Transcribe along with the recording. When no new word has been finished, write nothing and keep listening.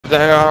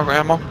There are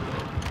ammo.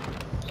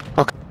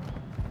 Okay.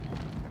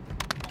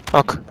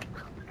 Okay.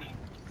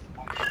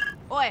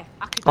 Oi,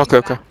 I could Okay,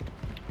 use okay.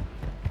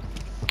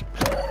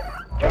 that.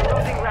 You're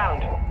losing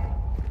ground.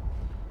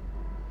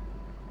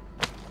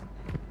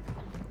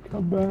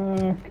 Come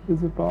back.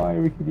 There's a buy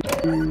we could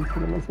use for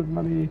lots of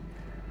money.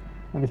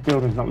 And this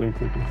building's not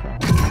looted, so.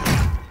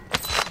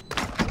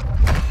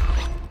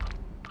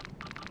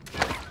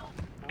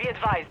 Be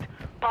advised,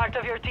 part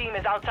of your team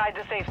is outside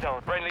the safe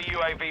zone. Friendly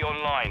UAV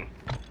online.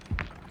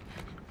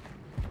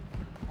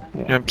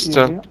 Yep,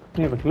 still.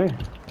 Yeah, we're clear.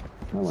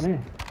 No one here.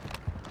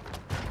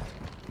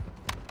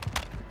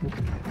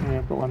 Yeah,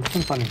 I've got one. I'm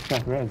trying to find a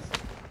self-res.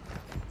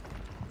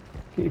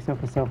 Get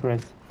yourself a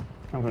self-res. I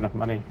haven't got enough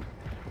money.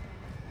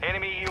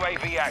 Enemy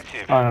UAV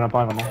active. Oh, no,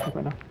 buy one more. I've got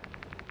enough.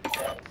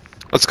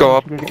 Let's go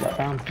up. Go get that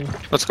bounty.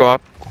 Let's go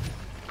up.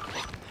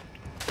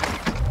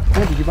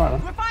 Where did you buy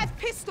one? Revive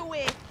pistol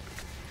here.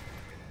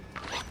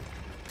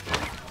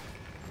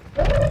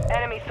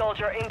 Enemy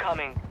soldier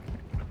incoming.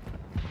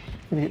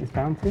 Gonna get this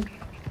bounty.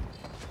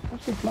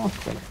 What's this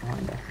last bullet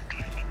behind us?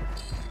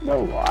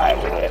 No, I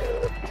will it.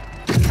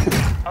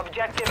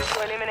 Objective is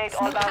to eliminate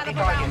all Smoke out bounty of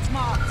the rounds targets.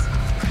 marked.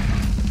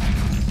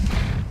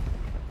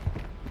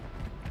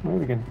 Where are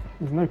we going?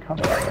 There's no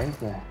cover there, is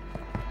there?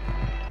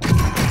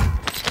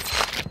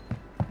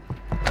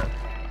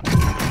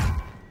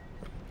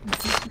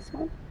 This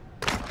one?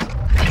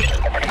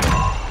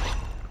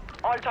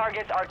 All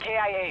targets are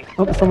KIA.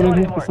 Oh, there's someone in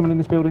here. Solid There's work. someone in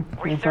this building.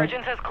 Inside.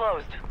 Resurgence has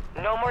closed.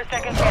 No more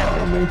second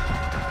chances. On me.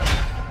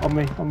 On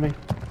me. On me.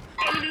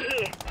 Enemy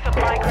here.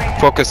 Supply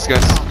crate. Focus,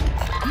 guys.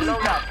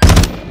 Load up.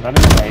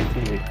 Running away,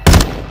 TV.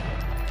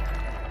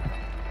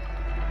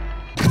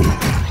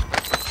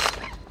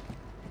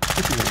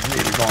 This is a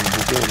really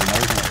vulnerable building,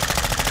 though, isn't it?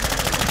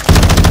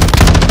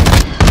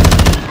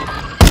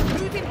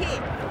 Moving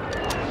here.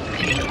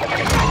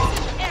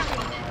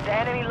 The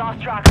enemy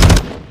lost track of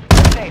you.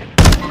 You're safe.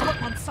 Got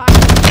one side.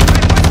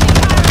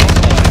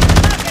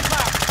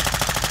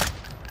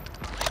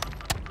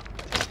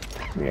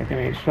 Yeah,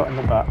 gonna get shot in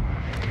the butt.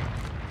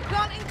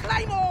 Planting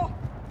Claymore.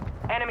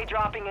 Enemy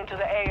dropping into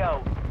the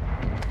AO.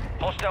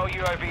 Hostile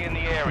UAV in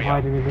the area.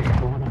 Hiding in this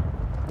corner.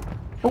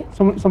 Oh,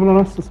 someone on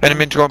us.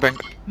 Enemy dropping.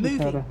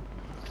 Moving.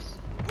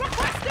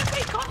 Request a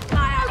beacon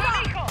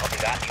flyover. Copy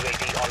that.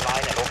 UAV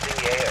online and opening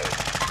the AO.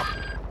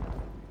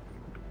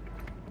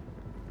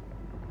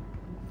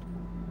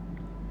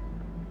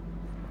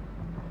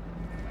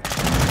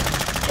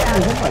 Oh,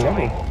 he's on my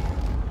level.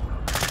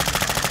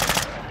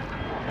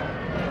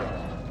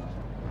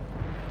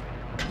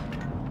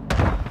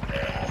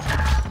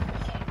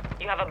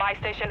 You have a buy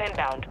station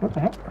inbound. What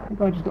the heck? The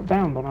guy just got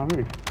downed on our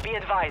roof. Be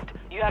advised,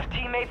 you have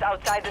teammates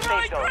outside the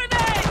safe zone.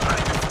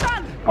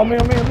 Stun. On me,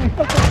 on me, on me.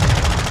 Fuck off.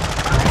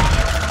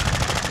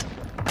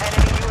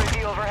 Enemy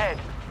UAV overhead.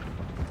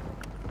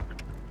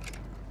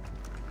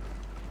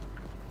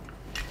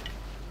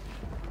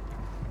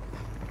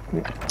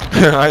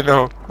 I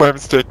know. My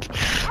mistake.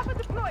 Cover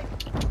deployed.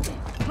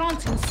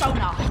 Planting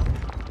sonar.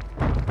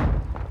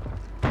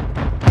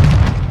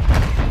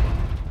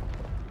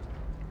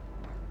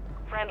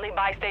 Friendly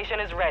buy station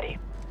is ready.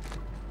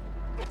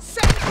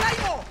 Send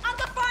Claymore.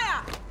 Under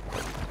fire.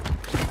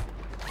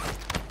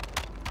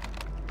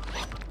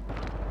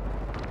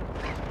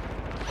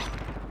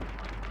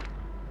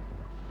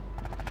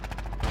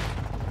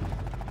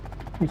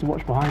 Need to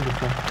watch behind us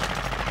there.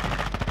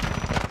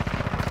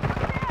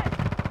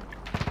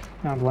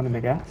 Found one in the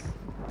gas.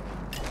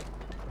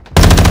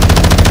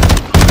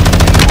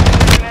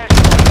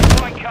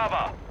 Point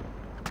cover.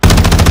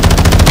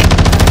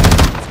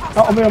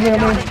 Oh, on me, on me, on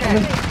me, on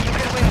me.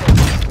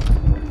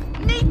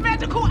 Need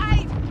medical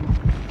aid.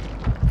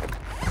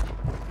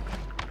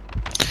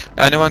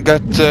 Anyone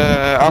got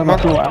armor?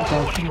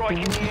 Strike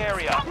in the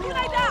area.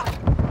 Grenade out.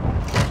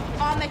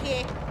 Armor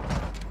here.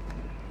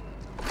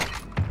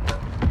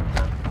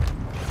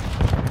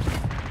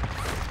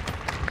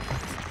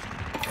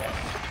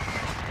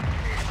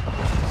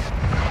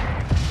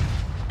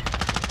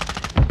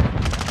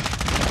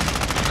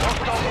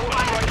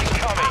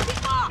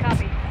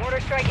 Copy.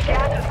 Mortar strike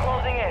gas is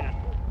closing in.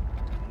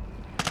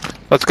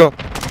 Let's go.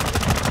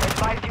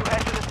 Advise you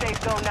head to the safe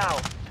zone now.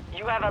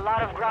 You have a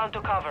lot of ground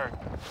to cover.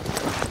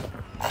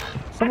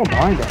 Someone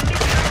behind us.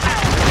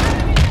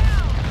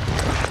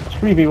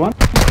 3v1.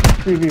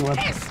 3v1.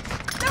 Yes.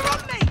 They're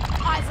on me.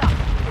 Eyes up.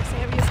 This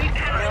area's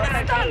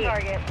stun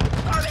target.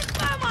 Throwing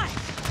thermite.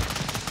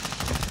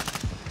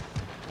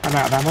 I'm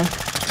out of ammo.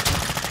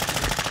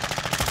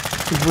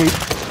 He's weak.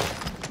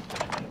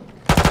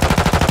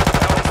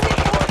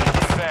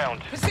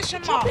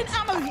 Position Dropping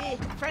ammo here.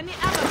 Friendly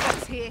ammo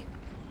box here.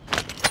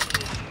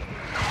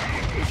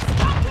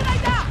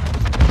 Grenade out.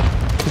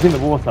 He's in the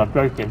water. I've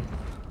broke him.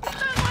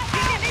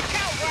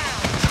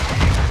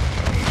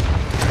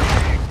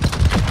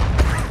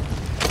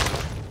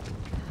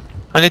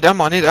 I need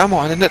ammo. I need ammo.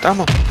 I need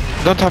ammo.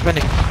 Don't have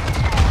any.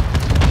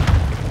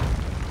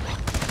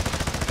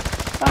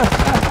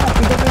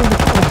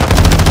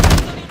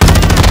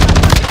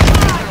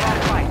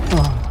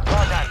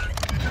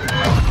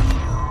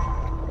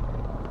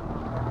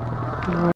 No.